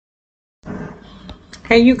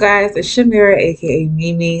Hey you guys, it's Shamira aka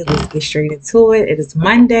Mimi. Let's get straight into it. It is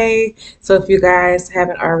Monday. So if you guys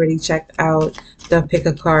haven't already checked out the pick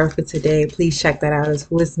a card for today, please check that out as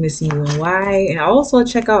who is missing you and why. And also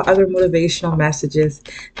check out other motivational messages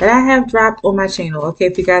that I have dropped on my channel. Okay,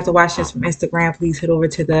 if you guys are watching this from Instagram, please head over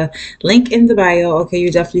to the link in the bio. Okay,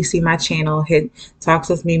 you definitely see my channel. Hit Talks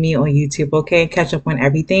with Mimi on YouTube. Okay, and catch up on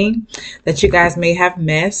everything that you guys may have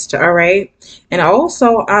missed. All right. And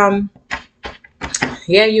also,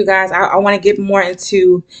 yeah, you guys, I want to get more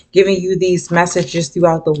into giving you these messages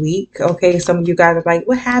throughout the week. Okay, some of you guys are like,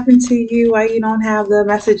 what happened to you? Why you don't have the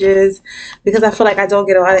messages? Because I feel like I don't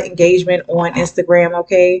get a lot of engagement on Instagram.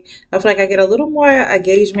 Okay, I feel like I get a little more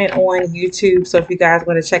engagement on YouTube. So if you guys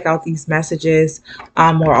want to check out these messages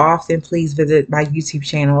more often, please visit my YouTube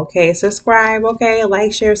channel. Okay, subscribe. Okay,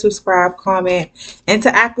 like, share, subscribe, comment,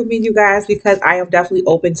 interact with me, you guys, because I am definitely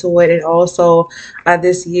open to it. And also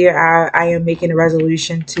this year I am making a resolution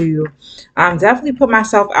to definitely put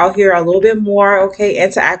myself out here a little bit more. Okay,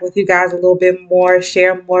 interact with you guys a little bit more,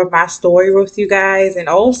 share more of my story with you guys, and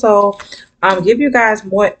also give you guys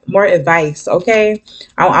more advice. Okay,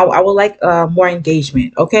 I would like more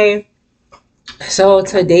engagement. Okay, so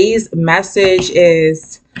today's message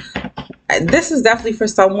is, this is definitely for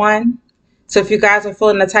someone. So if you guys are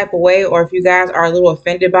feeling the type of way, or if you guys are a little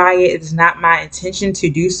offended by it, it's not my intention to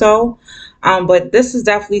do so. But this is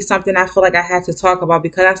definitely something I feel like I had to talk about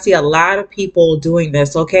because I see a lot of people doing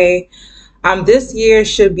this. Okay, this year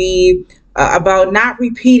should be about not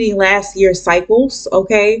repeating last year's cycles.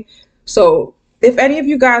 Okay, so if any of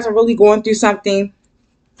you guys are really going through something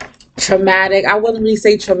traumatic, I wouldn't really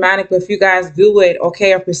say traumatic, but if you guys view it,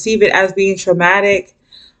 okay, or perceive it as being traumatic,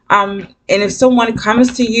 and if someone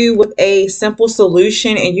comes to you with a simple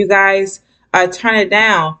solution and you guys turn it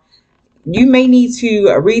down, you may need to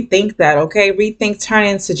rethink that. Okay, rethink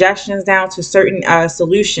turning suggestions down to certain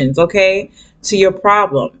solutions, okay, to your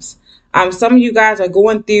problems. Some of you guys are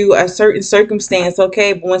going through a certain circumstance,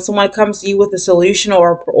 okay, but when someone comes to you with a solution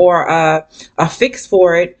or a fix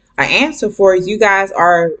for it, an answer for it, you guys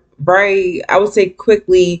are very, I would say,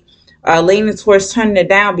 quickly leaning towards turning it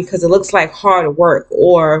down because it looks like hard work,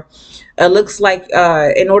 or it looks like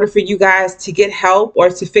in order for you guys to get help or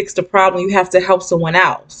to fix the problem, you have to help someone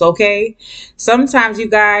else. Okay, sometimes you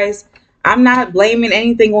guys, I'm not blaming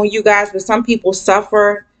anything on you guys, but some people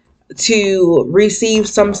suffer to receive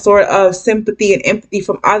some sort of sympathy and empathy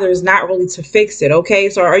from others, not really to fix it. Okay,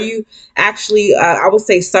 so are you actually I would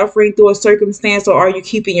say suffering through a circumstance, or are you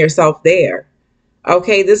keeping yourself there?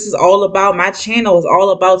 Okay, this is all about, my channel is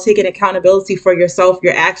all about taking accountability for yourself,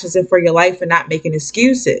 your actions, and for your life, and not making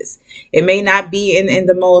excuses. It may not be in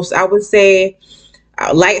the most, I would say,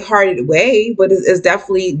 lighthearted way, but it's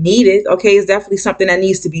definitely needed. Okay, it's definitely something that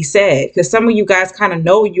needs to be said, because some of you guys kind of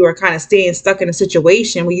know you are kind of staying stuck in a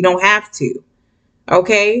situation where you don't have to.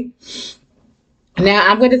 Okay, now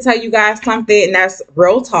I'm going to tell you guys something, and that's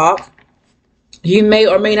real talk. You may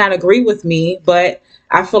or may not agree with me, but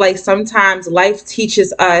I feel like sometimes life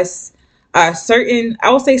teaches us certain,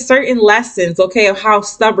 I would say, certain lessons, okay, of how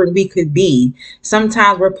stubborn we could be.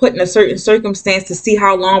 Sometimes we're put in a certain circumstance to see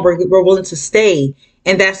how long we're willing to stay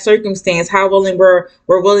in that circumstance, how willing we're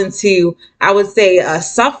willing to, I would say,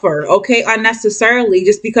 suffer, okay, unnecessarily,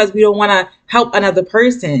 just because we don't want to help another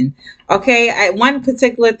person. Okay, one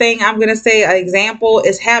particular thing I'm going to say, an example,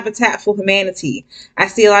 is Habitat for Humanity. I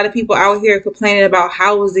see a lot of people out here complaining about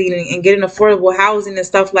housing and getting affordable housing and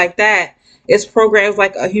stuff like that. It's programs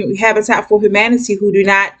like Habitat for Humanity who do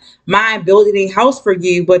not mind building a house for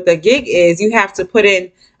you, but the gig is you have to put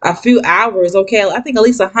in a few hours. Okay, I think at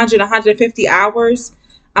least 150 hours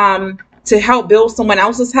to help build someone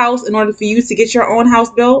else's house in order for you to get your own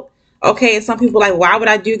house built. Okay, and some people are like, why would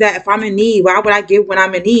I do that if I'm in need? Why would I give when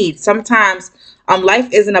I'm in need? Sometimes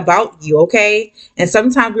life isn't about you, okay? And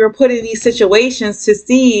sometimes we are put in these situations to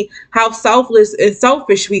see how selfless and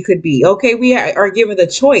selfish we could be, okay? We are given the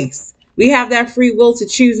choice. We have that free will to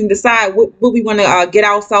choose and decide what we want to get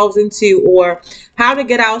ourselves into, or how to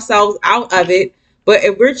get ourselves out of it. But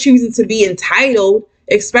if we're choosing to be entitled,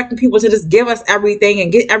 expecting people to just give us everything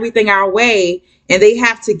and get everything our way, and they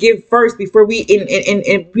have to give first before we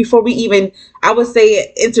before we even, I would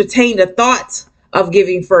say, entertain the thought of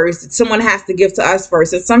giving first, someone has to give to us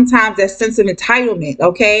first. And sometimes that sense of entitlement,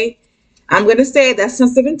 okay, I'm going to say that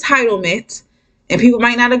sense of entitlement, and people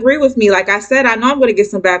might not agree with me. Like I said, I know I'm going to get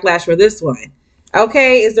some backlash for this one.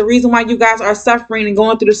 Okay, is the reason why you guys are suffering and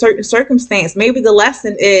going through a certain circumstance. Maybe the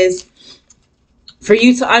lesson is for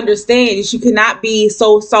you to understand that you cannot be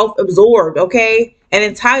so self-absorbed, okay, and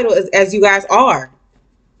entitled as you guys are.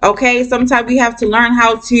 Okay, sometimes we have to learn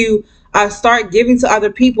how to start giving to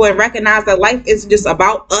other people and recognize that life isn't just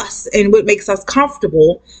about us and what makes us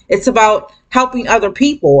comfortable. It's about helping other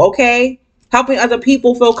people, okay? Helping other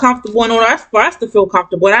people feel comfortable in order for us to feel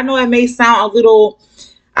comfortable. And I know it may sound a little,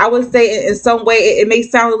 I would say in some way it may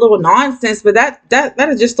sound a little nonsense, but that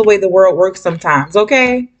is just the way the world works sometimes,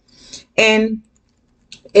 okay? And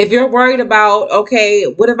if you're worried about, okay,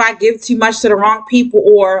 what if I give too much to the wrong people?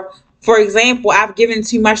 Or, for example, I've given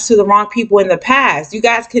too much to the wrong people in the past. You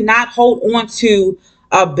guys cannot hold on to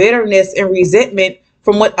bitterness and resentment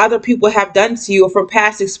from what other people have done to you or from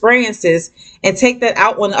past experiences and take that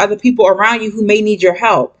out on other people around you who may need your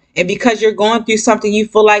help. And because you're going through something, you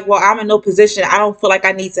feel like, well, I'm in no position. I don't feel like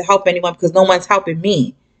I need to help anyone because no one's helping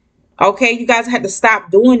me. Okay, you guys have to stop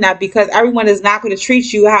doing that because everyone is not going to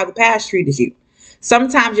treat you how the past treated you.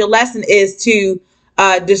 Sometimes your lesson is to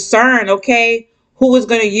discern, okay, who is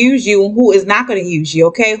going to use you and who is not going to use you,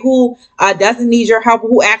 okay? Who doesn't need your help,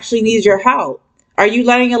 who actually needs your help. Are you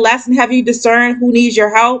learning a lesson? Have you discerned who needs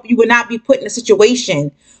your help? You will not be put in a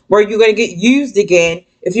situation where you're going to get used again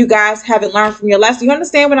if you guys haven't learned from your lesson. You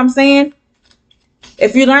understand what I'm saying?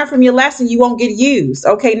 If you learn from your lesson, you won't get used,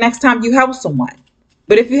 okay, next time you help someone.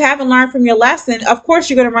 But if you haven't learned from your lesson, of course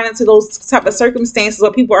you're going to run into those type of circumstances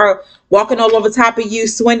where people are walking all over top of you,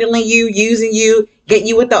 swindling you, using you, getting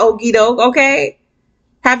you with the okie doke, okay?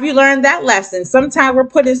 Have you learned that lesson? Sometimes we're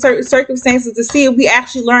put in certain circumstances to see if we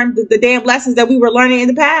actually learned the damn lessons that we were learning in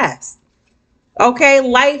the past. Okay,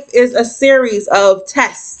 life is a series of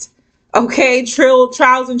tests, okay?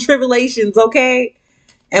 Trials and tribulations, okay?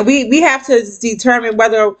 And we have to determine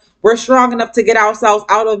whether we're strong enough to get ourselves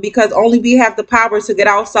out of, because only we have the power to get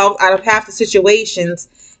ourselves out of half the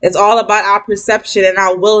situations. It's all about our perception and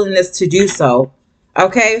our willingness to do so.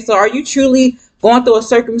 Okay, so are you truly going through a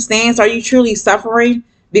circumstance? Are you truly suffering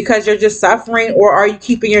because you're just suffering, or are you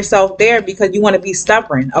keeping yourself there because you want to be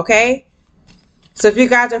stubborn? Okay, so if you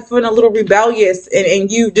guys are feeling a little rebellious and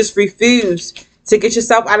you just refuse to get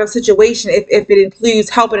yourself out of a situation, if it includes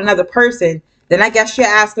helping another person, then I guess your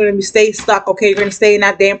ass going to stay stuck, okay? You're going to stay in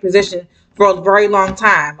that damn position for a very long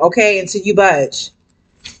time, okay? Until you budge,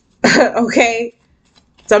 okay?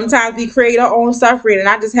 Sometimes we create our own suffering, and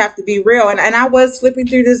I just have to be real. And I was flipping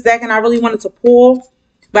through this deck, and I really wanted to pull,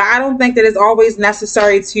 but I don't think that it's always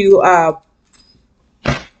necessary to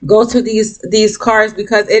go to these cards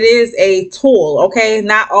because it is a tool, okay?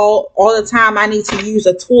 Not all the time I need to use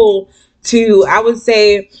a tool to, I would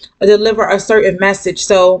say, deliver a certain message.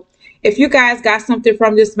 So if you guys got something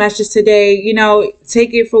from this message today, you know,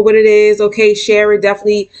 take it for what it is, okay? Share it.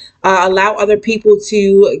 Definitely allow other people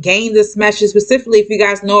to gain this message, specifically if you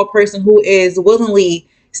guys know a person who is willingly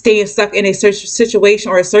staying stuck in a situation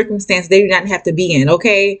or a circumstance they do not have to be in,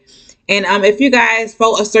 okay? And if you guys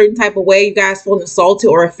felt a certain type of way, you guys felt insulted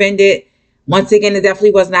or offended, once again, it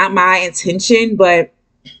definitely was not my intention, but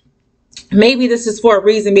maybe this is for a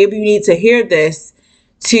reason. Maybe you need to hear this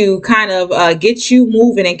to kind of get you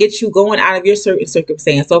moving and get you going out of your certain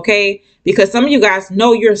circumstance, okay? Because some of you guys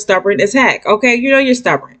know you're stubborn as heck, okay? You know you're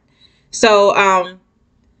stubborn. So,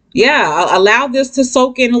 yeah, allow this to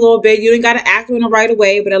soak in a little bit. You ain't got to act on it right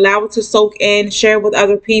away, but allow it to soak in, share with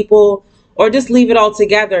other people, or just leave it all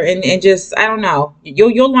together and just, I don't know,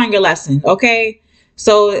 you'll learn your lesson, okay?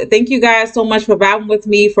 So thank you guys so much for vibing with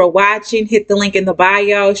me, for watching. Hit the link in the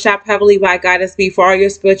bio. Shop heavily by Goddess B for all your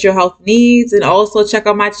spiritual health needs. And also check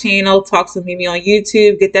out my channel, Talks with Mimi on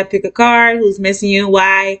YouTube. Get that pick a card, who's missing you and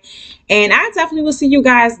why. And I definitely will see you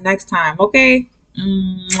guys next time, okay?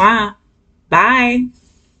 Mwah. Bye.